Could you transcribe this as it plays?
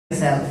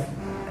yourself.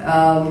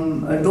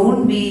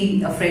 Don't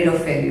be afraid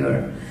of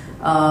failure.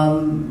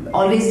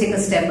 Always take a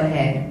step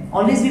ahead.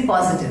 Always be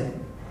positive.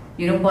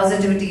 You know,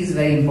 positivity is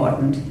very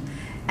important.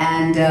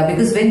 And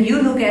because when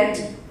you look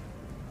at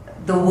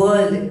the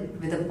world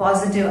with a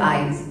positive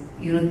eyes,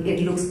 you know,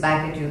 it looks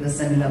back at you the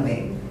similar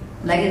way.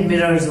 Like it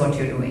mirrors what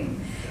you're doing.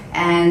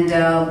 And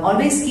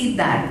always keep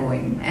that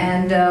going.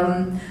 And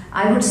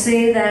I would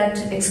say that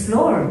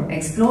explore,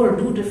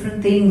 do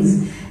different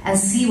things and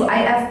see.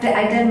 I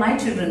tell my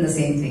children the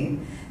same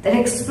thing. That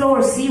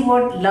explore, see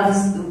what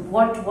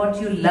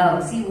you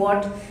love, see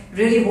what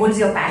really holds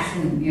your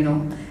passion, you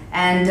know,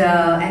 and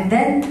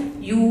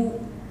then you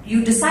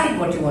decide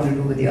what you want to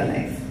do with your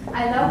life.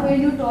 I love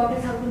when you taught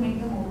us how to make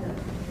the motor.